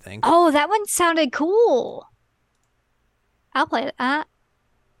Villainous and everything. Oh, that one sounded cool. I'll play that.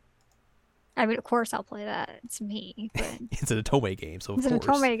 I mean, of course I'll play that. It's me. But it's an Otome game, so it's of an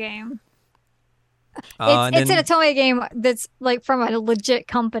course. Otome game. It's an Otome game that's like from a legit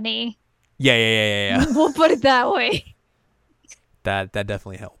company. Yeah. We'll put it that way. That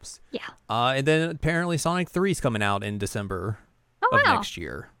definitely helps. Yeah. And then apparently Sonic 3 is coming out in December of next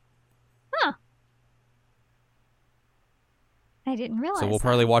year. Huh. I didn't realize. So we'll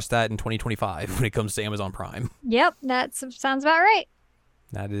probably watch that in 2025 when it comes to Amazon Prime. Yep, that sounds about right.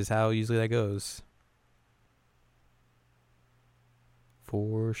 That is how usually that goes.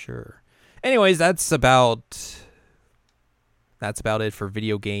 For sure. Anyways, that's about it for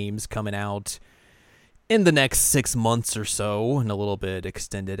video games coming out in the next 6 months or so, and a little bit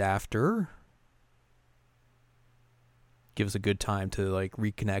extended after. Give us a good time to like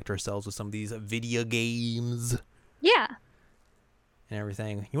reconnect ourselves with some of these video games. Yeah. And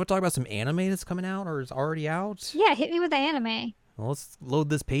everything. You want to talk about some anime that's coming out or is already out? Yeah, hit me with the anime. Well, let's load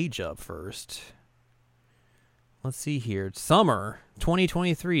this page up first. Let's see here. It's summer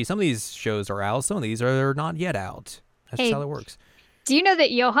 2023. Some of these shows are out. Some of these are not yet out. That's just how that works. Do you know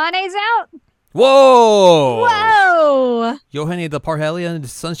that Yohane's out? Whoa! Yohane the Parhelia and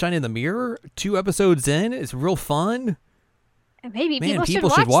Sunshine in the Mirror. 2 episodes in. It's real fun. Maybe people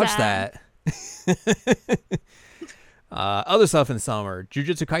should watch that. Other stuff in summer.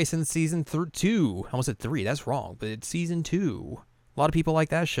 Jujutsu Kaisen season 2. I almost said 3. That's wrong, but it's season 2. A lot of people like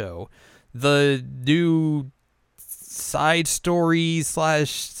that show. The new side story /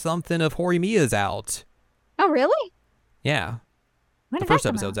 something of Horimiya is out. Oh, really? Yeah. When the first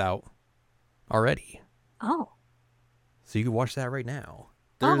episode's out already. Oh. So you can watch that right now.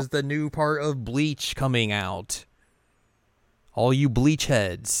 There's the new part of Bleach coming out. All you Bleach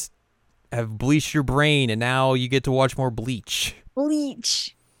heads have bleached your brain, and now you get to watch more Bleach.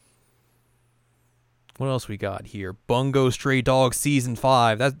 Bleach. What else we got here? Bungo Stray Dogs Season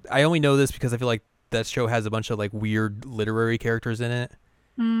 5. I only know this because I feel like that show has a bunch of like weird literary characters in it.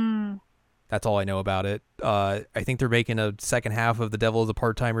 That's all I know about it. I think they're making a second half of The Devil is a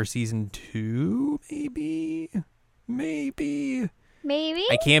Part-Timer Season 2, maybe.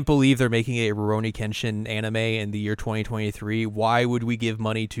 I can't believe they're making a Rurouni Kenshin anime in the year 2023. Why would we give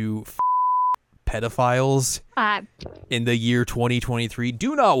money to pedophiles in the year 2023?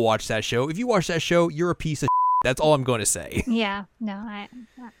 Do not watch that show. If you watch that show, you're a piece of That's all I'm going to say. Yeah, no,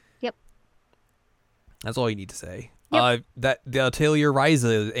 yep. That's all you need to say. Yep. The Atelier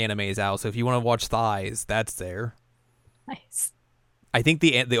Ryza anime is out, so if you want to watch thighs, that's there. Nice. I think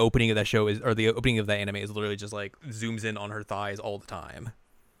the opening of that show the opening of that anime is literally just like zooms in on her thighs all the time.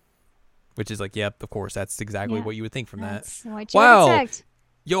 which is like, yep, of course, that's exactly Yeah, what you would think from that. that's what you would Wow, expect.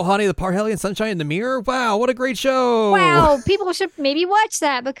 Yohani the Parhelion Sunshine in the Mirror. Wow, what a great show! Wow, people should maybe watch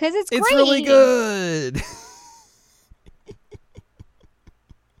that because it's it's great. really good.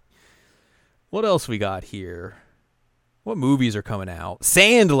 What else we got here? What movies are coming out?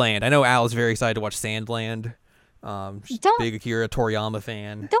 Sandland. I know Al is very excited to watch Sandland. She's a Don't- big Akira Toriyama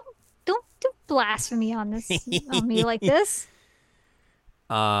fan. Don't do blasphemy on me like this.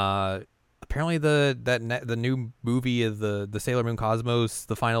 Apparently the new movie of the Sailor Moon Cosmos,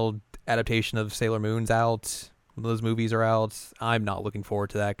 the final adaptation of Sailor Moon's out. Those movies are out. I'm not looking forward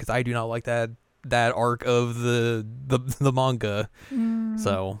to that because I do not like that arc of the manga.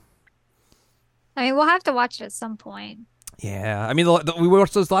 So I mean, we'll have to watch it at some point. yeah, I mean we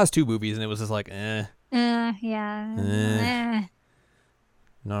watched those last two movies and it was just like, Yeah.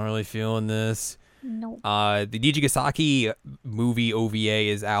 not really feeling this. Nope. The Nijigasaki movie OVA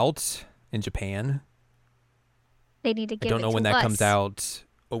is out in Japan. They need to I give don't it know to when that us. comes out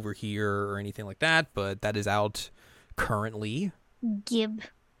over here or anything like that, but that is out currently. Gib.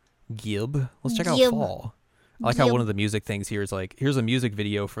 Let's check out Gib. Fall. I like how Gib. one of the music things here is like, here's a music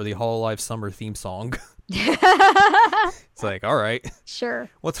video for the Hololive Summer theme song. It's like, all right, Sure.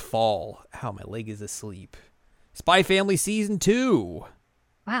 what's Fall? Ow, my leg is asleep. Spy Family Season 2.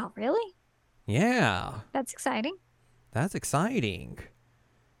 Wow, really? Yeah, That's exciting. that's exciting.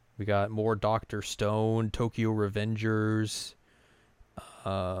 We got more Dr. Stone, Tokyo Revengers.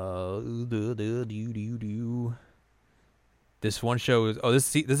 This one show is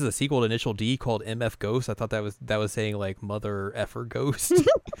this is a sequel to Initial D called MF Ghost. I thought that was saying like Mother Effer Ghost. And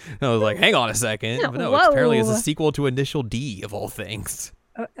I was like, hang on a second. But no, apparently it's a Whoa. sequel to Initial D of all things.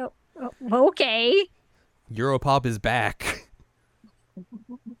 Okay. Europop is back.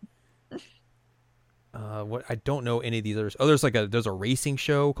 What I don't know any of these others. Oh, there's a racing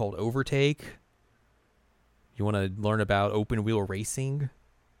show called Overtake. You want to learn about open wheel racing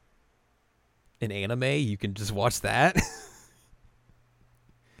in anime? You can just watch that.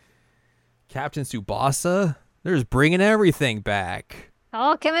 Captain Tsubasa. There's bringing everything back.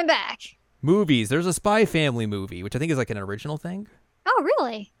 All coming back. Movies. There's a Spy Family movie, which I think is like an original thing. Oh,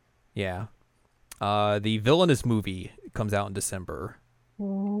 really? Yeah. The Villainous movie comes out in December.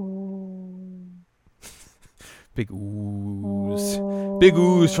 Ooh. Big ooze. Big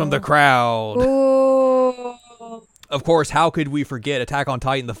ooze from the crowd. Ooh. Of course, how could we forget Attack on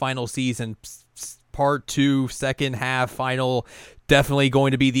Titan, the final season, part 2, second half, final, definitely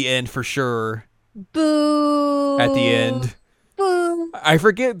going to be the end for sure. Boo. At the end. Boo. I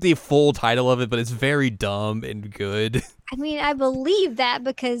forget the full title of it, but it's very dumb and good. I mean, I believe that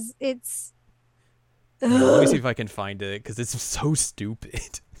because it's. Let me see if I can find it, because it's so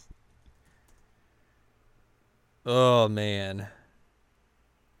stupid. Oh, man.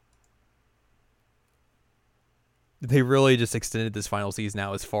 They really just extended this final season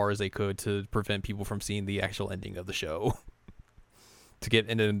out as far as they could to prevent people from seeing the actual ending of the show. So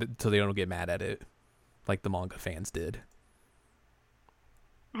they don't get mad at it, like the manga fans did.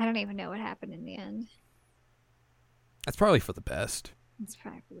 I don't even know what happened in the end. That's probably for the best. It's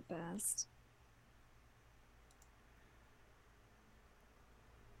probably for the best.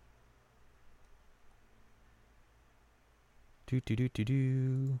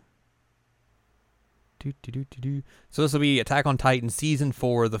 So this will be Attack on Titan Season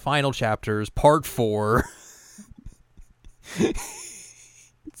 4, the final chapters, Part 4.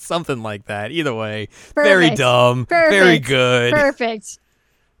 Something like that. Either way. Very Perfect. dumb. Perfect. Very good. Perfect.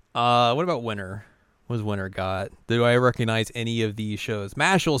 What about Winter? What has Winter got? Do I recognize any of these shows?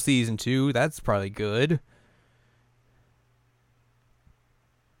 Mashal Season 2, that's probably good.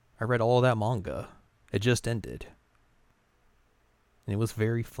 I read all of that manga. It just ended. And it was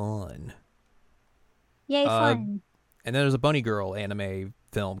very fun. Yay, fun. And then there's a Bunny Girl anime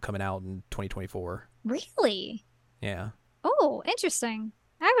film coming out in 2024. Really? Yeah. Oh, interesting.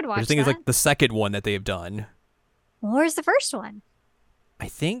 I would watch Which I think that. is like the second one that they've done. Where's the first one? I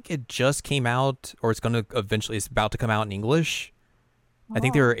think it just came out, or it's about to come out in English. I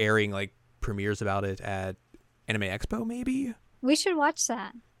think they Oh. were airing like premieres about it at Anime Expo, maybe? We should watch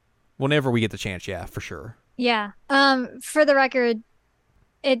that. Whenever we get the chance, yeah, for sure. Yeah. For the record,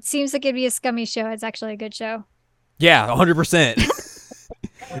 it seems like it'd be a scummy show. It's actually a good show. Yeah, 100%.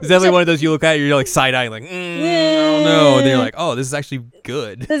 It's definitely one of those you look at, you're like side-eyeing, like, I don't know. And then you're like, oh, this is actually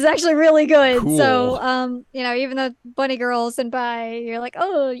good. This is actually really good. Cool. So, even though Bunny Girls and by, you're like,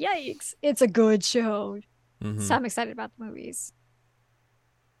 oh, yikes. It's a good show. Mhm. So I'm excited about the movies.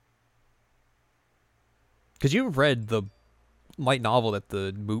 Because you've read the light novel that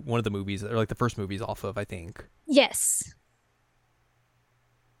one of the movies, or like the first movie's off of, I think. Yes.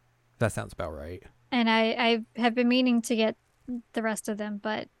 That sounds about right. And I have been meaning to get the rest of them,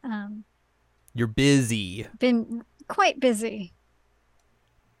 but You're busy. been quite busy.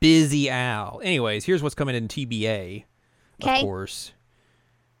 Busy Al. Anyways, here's what's coming in TBA, of Okay. course.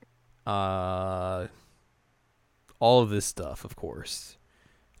 All of this stuff, of course.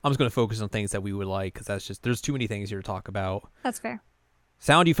 I'm just going to focus on things that we would like because there's too many things here to talk about. That's fair.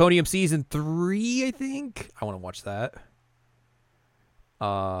 Sound Euphonium Season 3, I think. I want to watch that.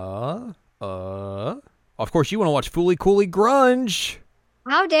 Of course, you want to watch Fooly Cooly Grunge.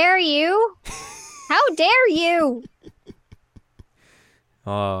 How dare you? How dare you?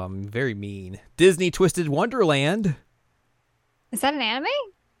 Very mean. Disney Twisted Wonderland. Is that an anime?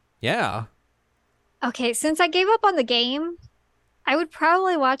 Yeah. Okay, since I gave up on the game, I would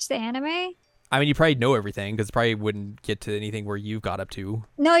probably watch the anime. I mean, you probably know everything because probably wouldn't get to anything where you've got up to.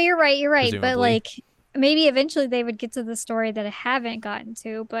 No, you're right. You're right. But Presumably. like, maybe eventually they would get to the story that I haven't gotten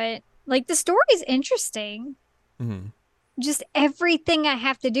to. But like, the story's interesting. Mm-hmm. Just everything I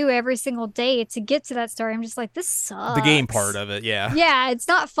have to do every single day to get to that story, I'm just like, this sucks. The game part of it, yeah. Yeah, it's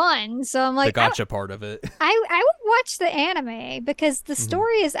not fun. So I'm The like, gotcha part of it. I would watch the anime because the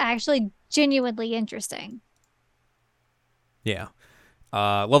story is actually genuinely interesting. Yeah.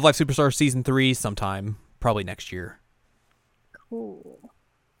 Love Live Superstar Season 3 sometime, probably next year. Cool.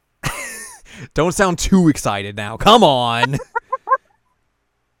 Don't sound too excited now. Come on.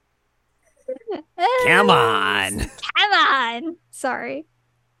 Come on. Come on. Sorry.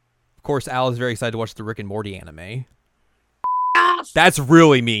 Of course, Al is very excited to watch the Rick and Morty anime. That's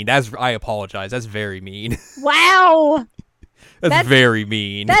really mean. I apologize. That's very mean. Wow. That's very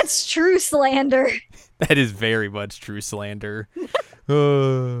mean. That's true slander. That is very much true slander.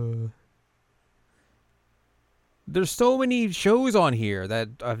 There's so many shows on here that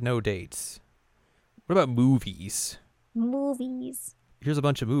have no dates. What about movies? Movies. Here's a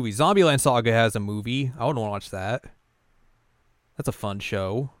bunch of movies. Zombieland Saga has a movie. I would want to watch that. That's a fun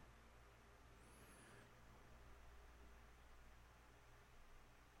show.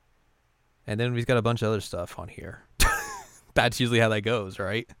 And then we've got a bunch of other stuff on here. That's usually how that goes,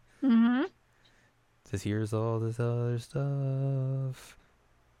 right? Mm-hmm. Says here's all this other stuff.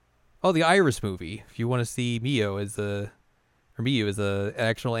 Oh, the Iris movie. If you want to see Miyu as an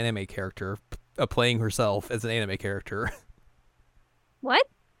actual anime character, playing herself as an anime character. What?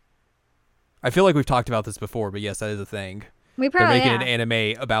 I feel like we've talked about this before, but yes, that is a thing. We They're probably making have. an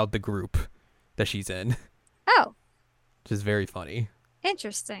anime about the group that she's in, Oh, which is very funny.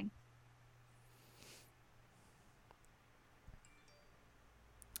 interesting.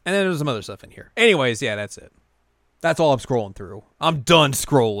 And then there's some other stuff in here. Anyways, yeah, that's it. That's all I'm scrolling through. I'm done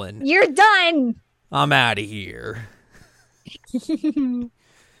scrolling. You're done. I'm out of here.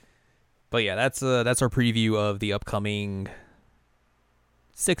 But yeah, that's our preview of the upcoming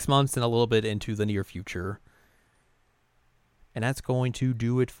 6 months and a little bit into the near future. And that's going to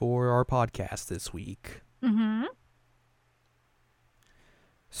do it for our podcast this week. Mm-hmm.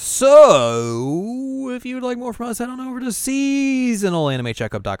 So, if you would like more from us, head on over to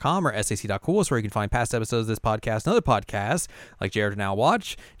seasonalanimecheckup.com or sac.cool, where you can find past episodes of this podcast and other podcasts, like Jared Now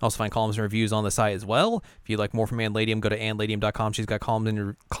Watch. You can also find columns and reviews on the site as well. If you'd like more from Ann Ladium, go to annladium.com. She's got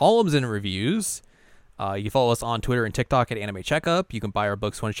columns and reviews. You can follow us on Twitter and TikTok at Anime Checkup. You can buy our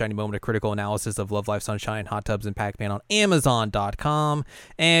books, One Shiny Moment, a critical analysis of Love, Life, Sunshine, Hot Tubs, and Pac-Man on Amazon.com.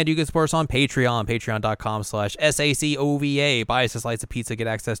 And you can support us on Patreon, patreon.com/SACOVA. Buy us a slice of pizza, get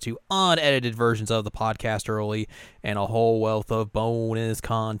access to unedited versions of the podcast early, and a whole wealth of bonus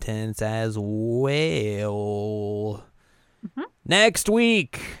contents as well. Mm-hmm. Next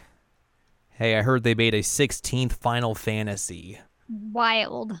week, hey, I heard they made a 16th Final Fantasy.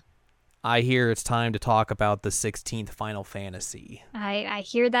 Wild. I hear it's time to talk about the 16th Final Fantasy. I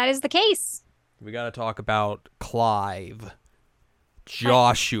hear that is the case. We got to talk about Clive,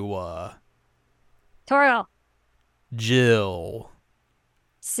 Joshua, Toro. Jill,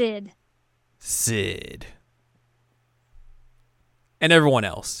 Sid. Sid, and everyone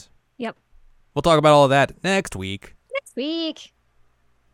else. Yep. We'll talk about all of that next week. Next week.